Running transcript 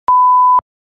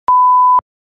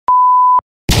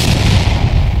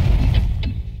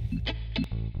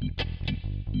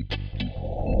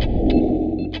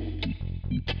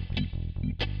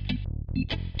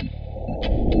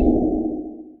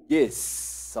Yes,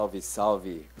 salve,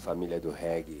 salve, família do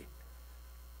reggae.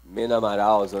 Menno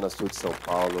Amaral, Zona Sul de São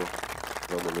Paulo.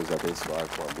 Vamos nos abençoar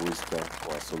com a música,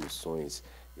 com as soluções.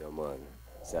 E, mano,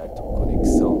 certo?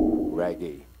 Conexão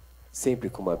reggae. Sempre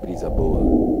com uma brisa boa.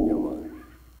 E, mano.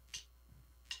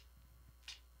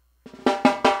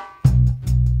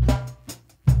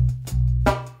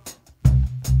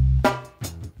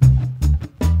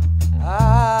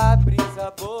 A brisa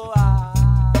boa.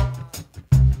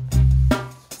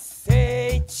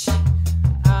 Sente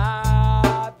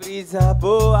a brisa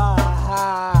boa.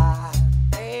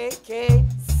 Tem quem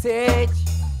sente.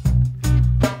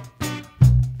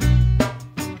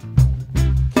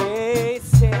 Quem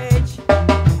sente.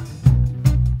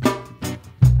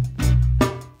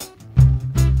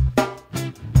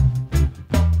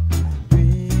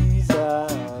 Brisa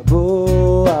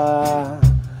boa.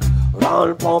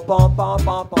 Pom, pom, pom,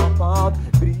 pom, pom, pom.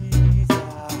 Brisa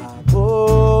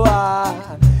boa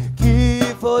que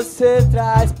você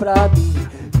traz pra mim.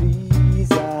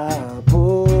 Brisa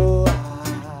boa.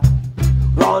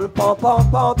 Pom, pom, pom,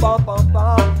 pom, pom,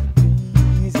 pom.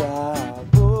 Brisa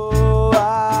boa.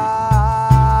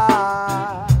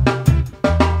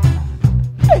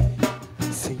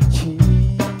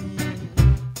 Sentir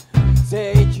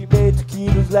sentimentos que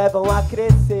nos levam a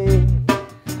crescer.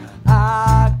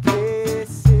 A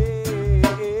crescer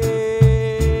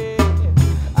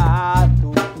a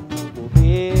todo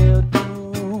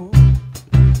momento.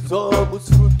 Somos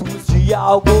frutos de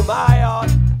algo maior.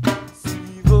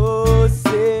 Se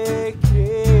você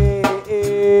crer,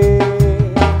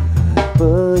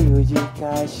 banho de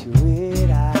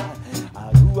cachoeira, a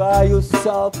lua e o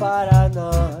sol para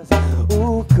nós.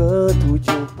 O canto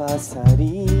de um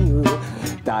passarinho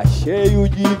tá cheio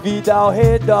de vida ao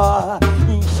redor.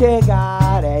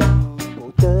 Enxergar é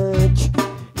importante,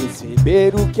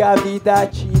 receber o que a vida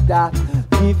te dá,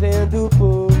 vivendo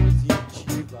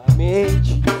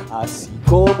positivamente, assim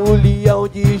como o leão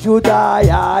de Judá. Ai,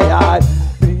 ai,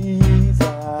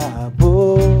 brisa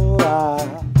boa.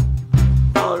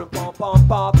 Pom, pom,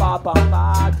 pom, pom, pom,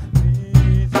 pom.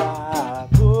 Brisa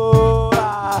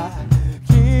boa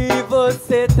que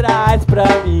você traz pra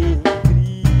mim.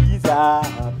 Brisa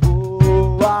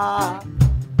boa.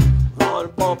 Pom,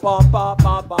 pom, pom,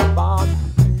 pom, pom, pom.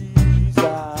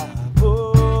 Brisa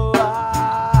boa.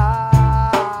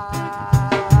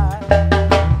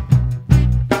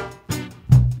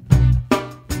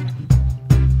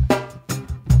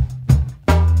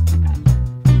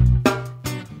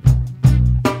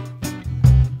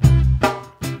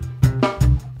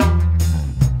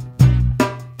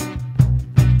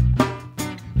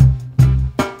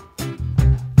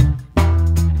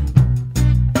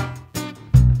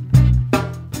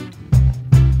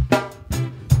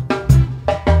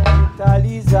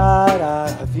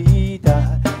 A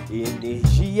vida,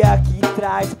 energia que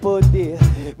traz poder,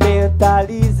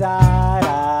 mentalizar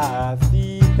a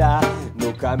vida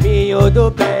no caminho do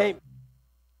bem,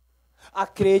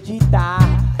 acreditar,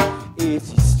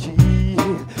 existir,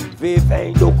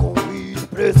 vivendo com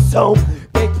expressão,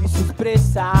 tem que se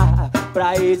expressar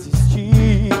pra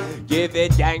existir,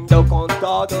 dividindo com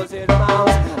todos os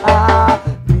irmãos. A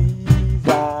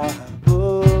brisa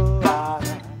boa.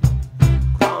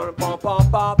 Pom, pom,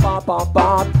 pom, pom,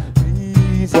 pom.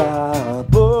 Brisa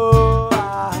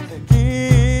boa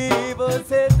que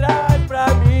você traz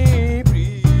pra mim.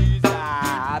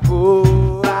 Brisa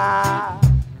boa.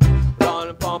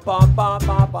 Pom, pom, pom,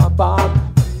 pom, pom, pom.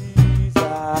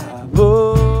 Brisa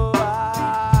boa.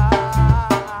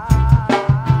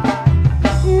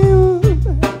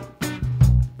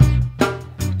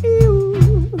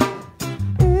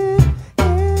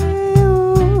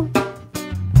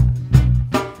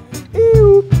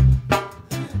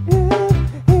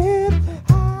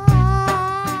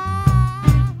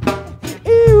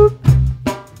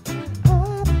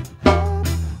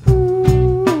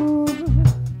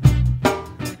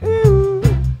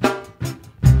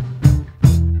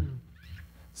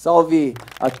 Salve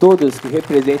a todos que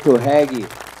representam o reggae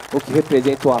ou que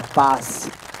representam a paz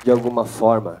de alguma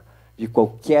forma, de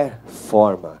qualquer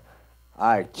forma.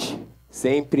 Arte,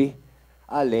 sempre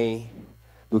além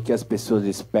do que as pessoas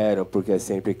esperam, porque é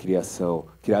sempre criação.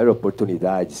 Criar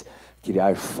oportunidades,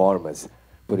 criar formas,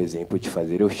 por exemplo, de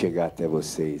fazer eu chegar até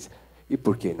vocês. E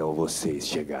por que não vocês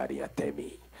chegarem até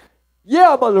mim?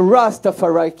 Yeah, man,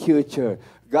 Rastafari culture.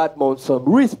 God wants some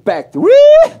respect.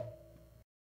 Whee!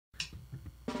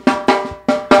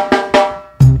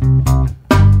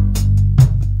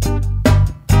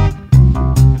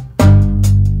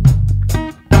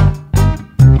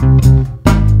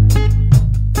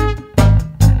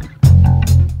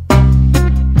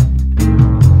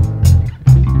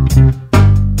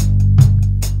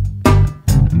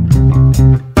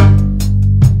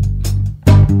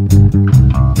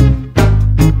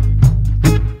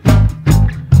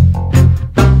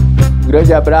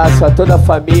 grande abraço a toda a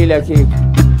família que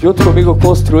junto comigo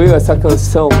construiu essa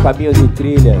canção, Caminhos e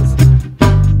Trilhas.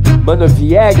 Mano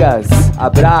Viegas,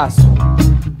 abraço.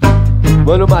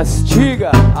 Mano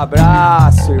Mastiga,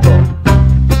 abraço, irmão.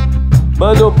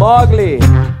 Mano Mogli,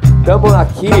 tamo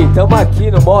aqui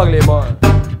no Mogli, mano.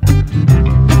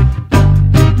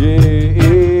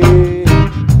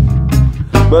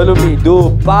 Mano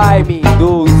Mindu, pai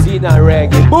Mindu, usina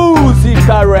reggae,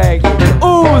 música reggae,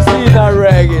 usina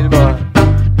reggae, mano.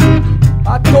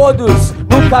 A todos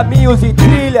no caminhos e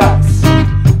trilhas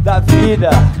da vida,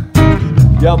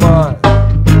 yeah, mano.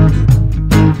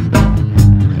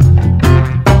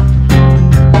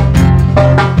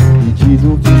 Me diz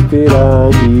o que esperar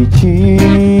de ti.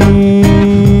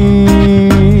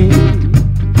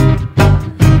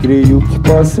 Creio que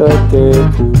possa até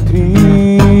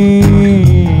cumprir.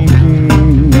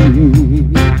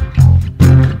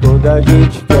 Quando a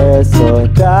gente quer só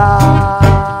dar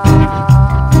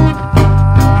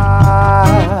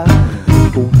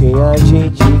com quem a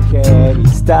gente quer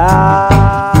estar.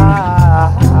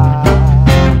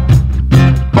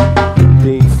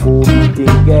 Tem fome,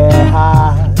 tem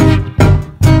guerra,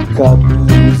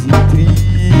 caminhos e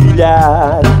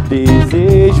trilhas,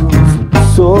 desejos, um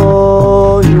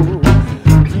sonho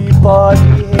que pode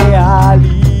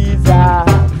realizar.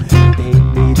 Tem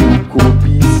medo,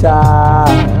 cobiça,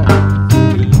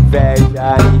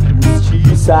 inveja,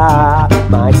 injustiça,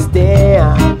 mas tem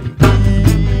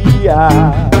alegria,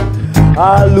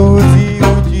 a luz e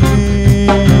o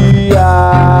dia.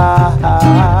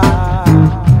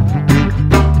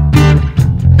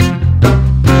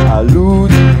 A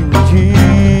luz e o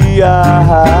dia.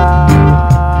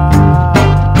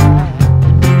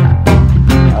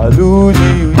 A luz e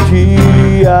o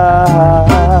dia.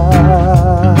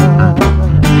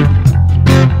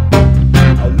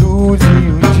 A luz e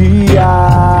o dia.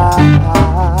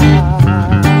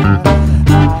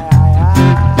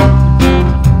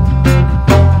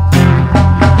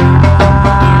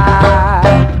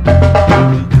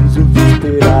 Me diz o que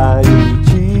esperar de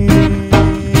ti.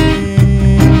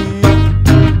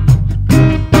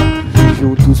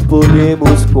 Juntos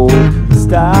podemos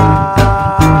conquistar.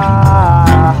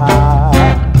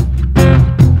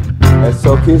 É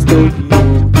só questão de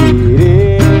um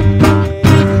querer,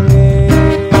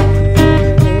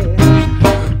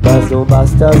 mas não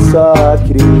basta só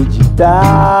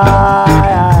acreditar.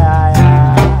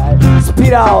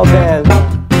 Espiral, velho.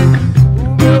 O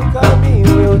meu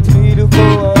caminho eu trilho com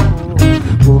amor,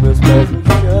 com meus pés no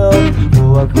chão,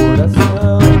 voa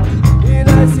coração. E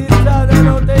nessa estrada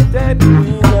não tem tempo e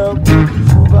não,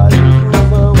 chuva e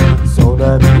trovão, sol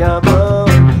na minha mão,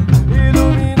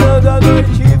 iluminando a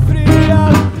noite fria,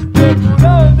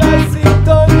 procurando a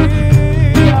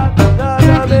sintonia.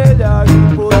 Nada melhor que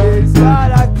poder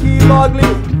estar aqui, Mogli,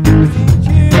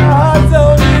 sentir a razão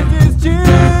de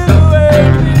destino em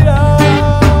virar.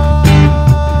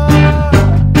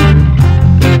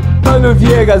 Mano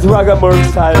Viegas, Ragamork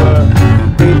Style.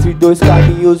 Entre dois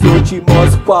caminhos eu te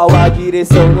mostro qual a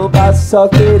direção. Não basta só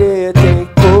querer, tem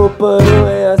culpa, não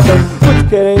é ação. Muitos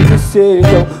querendo ser,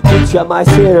 então muitos jamais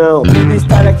serão.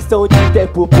 Estar é questão de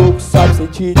tempo, pouco sabe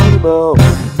sentir de mão.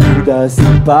 Vidas se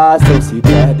passam, se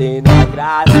perdem na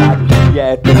graça do que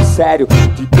é tão sério,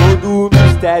 de todo o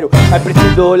mistério. É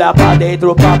preciso olhar pra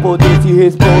dentro pra poder se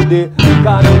responder.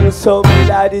 Caminhos são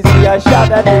milhares e a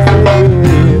chave é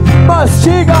descer.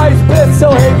 Mastiga a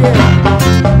expressão reggae.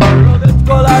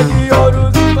 Colar de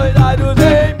ouros e banhados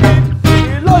em mim,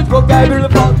 e longe qualquer brilho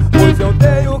falso, pois eu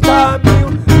tenho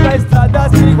caminho. Na estrada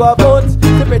sigo a pontes,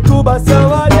 sem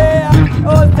perturbação alheia.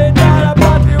 Ostentar a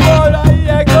pátria e o ouro aí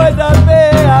é coisa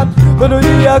feia. Todo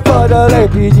dia acorda leve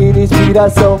pedindo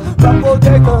inspiração, pra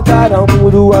poder cantar ao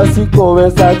mundo assim como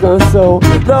essa canção.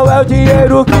 Não é o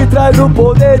dinheiro que traz o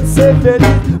poder de ser feliz,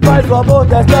 mas o amor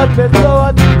dessas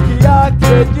pessoas que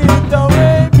acreditam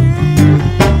em mim.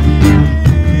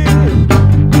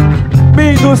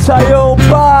 Mindu saiu,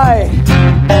 pai.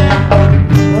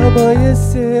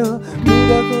 Amanheceu,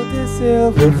 tudo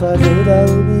aconteceu. Vou fazer a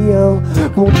união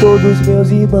com todos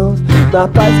meus irmãos. Na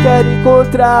paz quero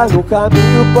encontrar, no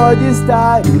caminho pode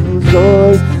estar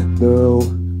ilusões, não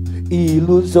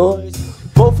ilusões.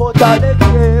 Vou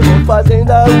fortalecer, vou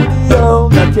fazendo a união.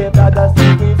 Na quebrada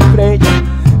sigo em frente,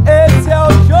 esse é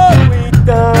o jogo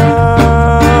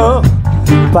então.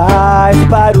 Paz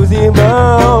para os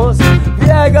irmãos.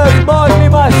 Viegas, Mogli,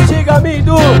 Mastiga,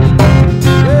 Mindu.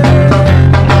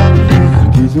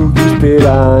 Diz o que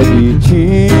esperar de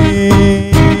ti.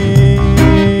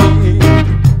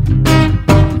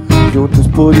 Juntos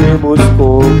podemos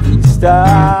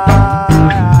conquistar.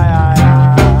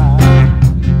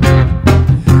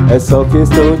 é só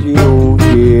questão de um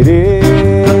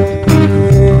querer.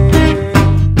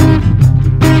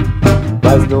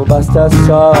 Mas não basta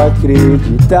só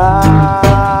acreditar.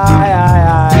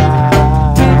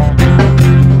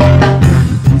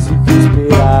 Disse que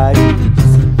esperar,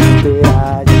 disse que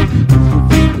esperar, disse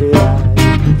que esperar.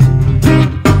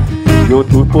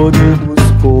 Juntos podemos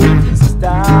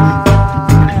conquistar.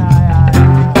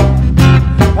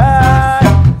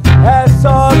 É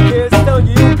só questão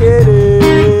de um querer.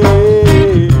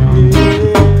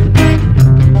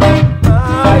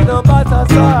 Mas não basta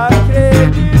só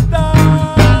acreditar.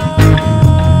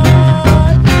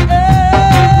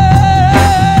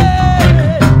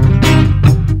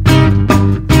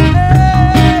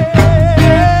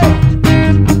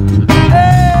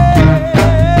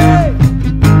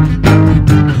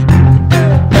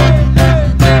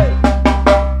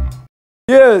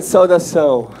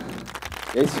 Saudação,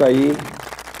 é isso aí,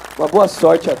 uma boa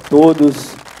sorte a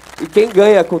todos. E quem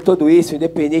ganha com tudo isso,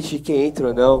 independente de quem entra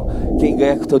ou não, quem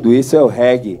ganha com tudo isso é o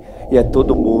reggae e é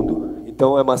todo mundo.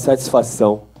 Então é uma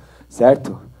satisfação,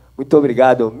 certo? Muito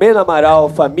obrigado, Menno Amaral,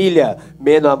 família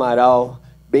Menno Amaral,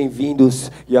 bem-vindos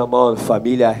e amor,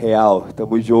 família real,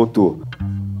 tamo junto.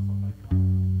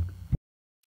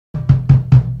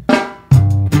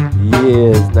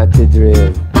 Yes, not the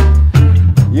dream.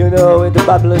 You know, in the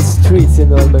Babylon streets, you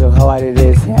know how hard it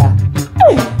is, yeah?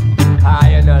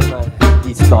 You know, man,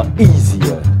 it's not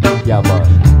easier, yeah, man.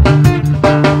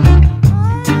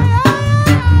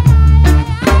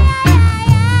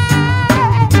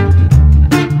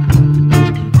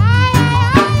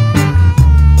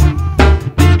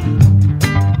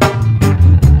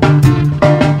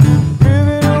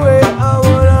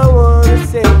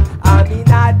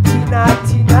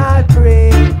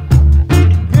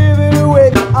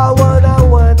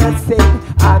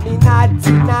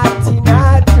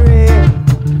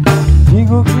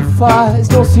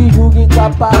 Não se julgue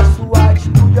incapaz, sua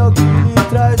atitude é o que lhe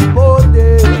traz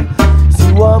poder.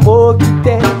 Se o amor que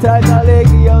tem traz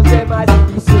alegria aos demais,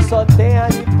 isso só tem a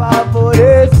lhe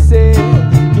favorecer.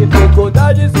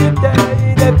 Dificuldades que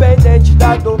tem, independente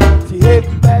da dor, se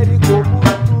recupere com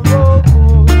muito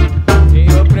novo.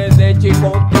 Tenha o presente,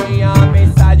 contenha a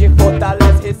mensagem,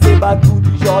 fortalece, receba tudo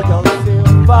e jogue ao seu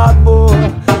favor.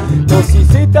 Não se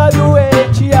sinta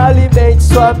doente, alimente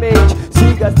sua mente,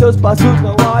 siga seus passos,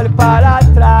 não olhe para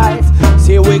trás.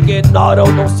 Se o ignora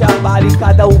ou não se abale,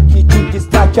 cada um que te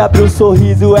destaque, abre um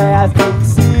sorriso, é assim que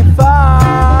se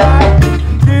faz.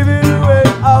 Give it away,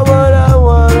 I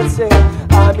wanna say,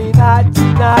 I'm not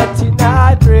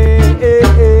dream.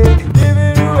 Give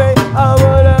it away, I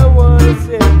wanna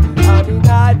say, I'm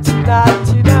not dream.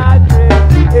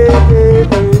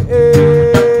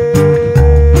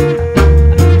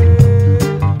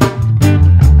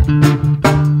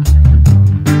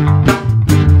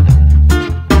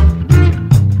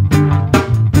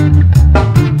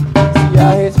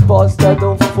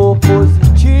 Não for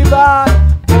positiva,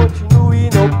 continue,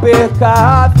 não perca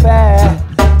a fé.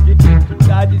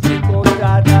 Dificuldades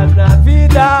encontradas na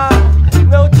vida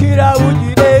não tira o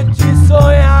direito de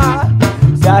sonhar.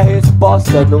 Se a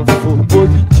resposta não for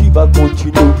positiva,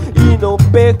 continue e não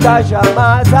perca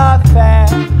jamais a fé.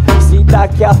 Sinta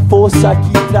que a força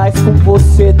que traz com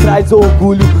você traz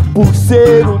orgulho por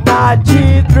ser o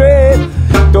Dream.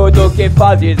 Tudo que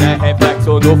fazes é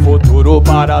reflexo no futuro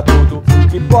para tudo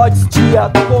que pode te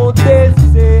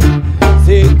acontecer.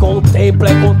 Se contempla,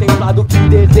 é contemplado que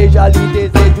deseja, lhe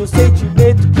deseja. O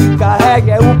sentimento que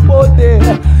carrega é o poder.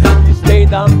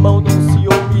 Estenda a mão, não se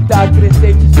omita,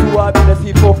 acrescente sua vida.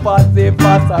 Se for fazer,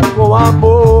 faça com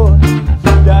amor.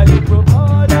 Dali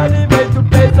promove, alimenta o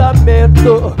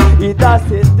pensamento e dá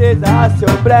certeza a seu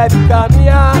breve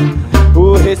caminhar.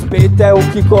 O respeito é o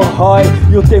que corrói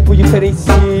e o tempo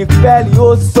diferencia. Pele e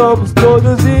osso, somos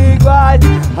todos iguais.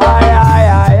 Ai, ai,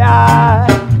 ai, ai,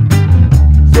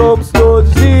 somos todos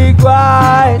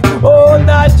iguais. Oh,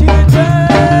 not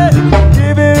today.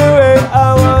 Give it away,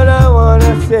 I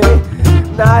wanna say,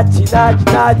 not today.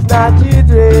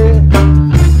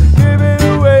 Give it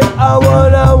away, I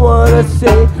wanna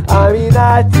say, I'm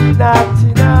not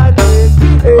today.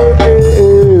 Hey, hey,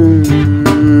 hey.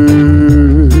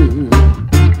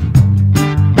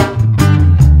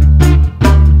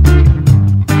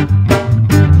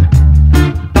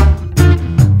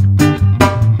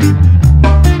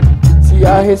 Se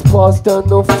a resposta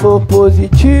não for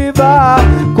positiva,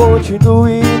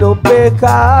 continue, não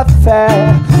perca a fé.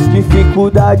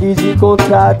 Dificuldades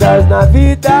encontradas na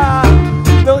vida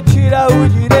não tira o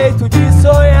direito de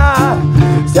sonhar.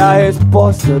 Se a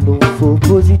resposta não for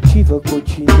positiva,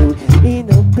 continue e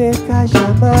não perca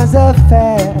jamais a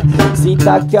fé.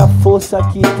 Sinta que a força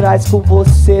que traz com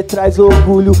você traz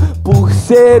orgulho por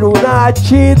ser um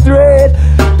Nat-Dread.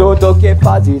 Tudo que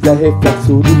fazes é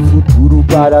reflexo do futuro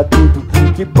para tudo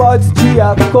que pode te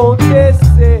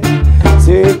acontecer.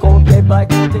 Ser contempla, é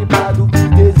contemplado, que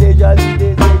deseja e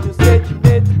deseja o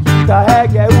sentimento que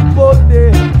carrega é o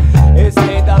poder.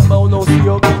 Estenda a mão, não se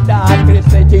omita,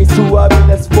 acrescente em sua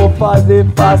vida. Se for fazer,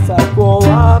 faça com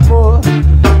amor.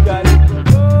 Gare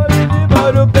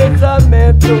controle no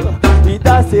pensamento e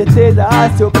dá certeza a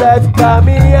seu breve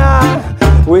caminhar.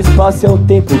 O espaço é um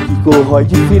tempo que corrói,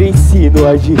 diferencia no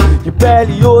agir de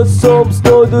pele e osso, somos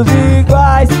todos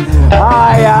iguais.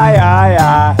 Ai, ai, ai,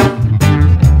 ai,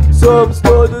 somos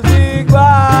todos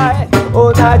iguais.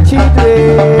 Oh, Nat-Dread,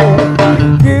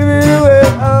 give it away,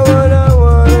 I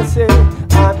wanna say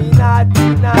I'm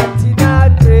Nat-Dread,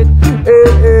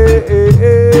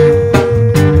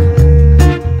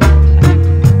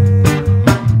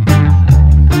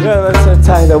 Yeah, man,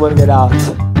 sometimes I wanna get out.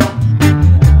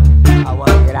 I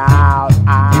wanna get out,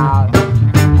 I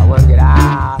wanna get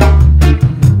out.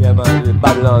 Yeah, man,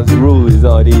 Babylon's rule is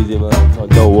not easy, man, so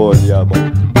don't worry, yeah,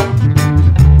 man.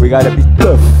 We gotta be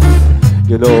tough,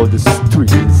 you know, the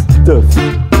street is tough.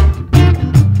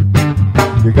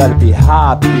 You gotta be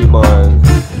happy, man,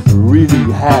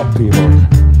 really happy, man.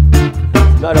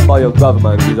 It's not about your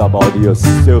government, it's about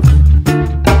yourself.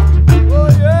 Oh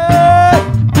yeah!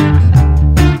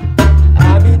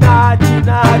 I'm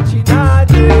Nat-Dread.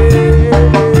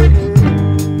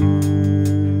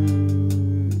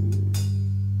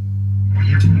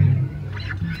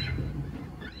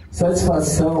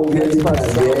 Satisfação, grande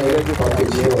prazer,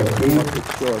 papetinho aqui.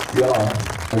 E ó,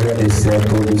 agradecer a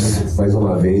todos mais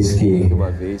uma vez que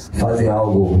fazem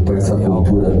algo para essa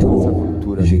cultura tão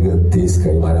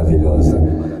gigantesca e maravilhosa,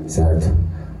 certo?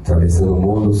 Atravessando o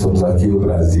mundo, somos aqui no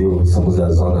Brasil, somos da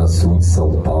Zona Sul de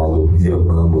São Paulo e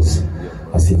amamos,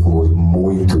 assim como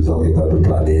muitos ao redor do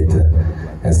planeta,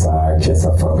 essa arte,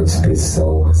 essa forma de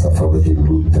expressão, essa forma de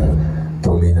luta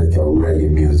tão linda que é o Reggae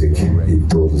Music e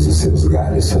todos os seus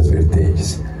galhos, suas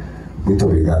vertentes. Muito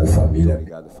obrigado, família.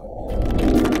 Obrigado, família.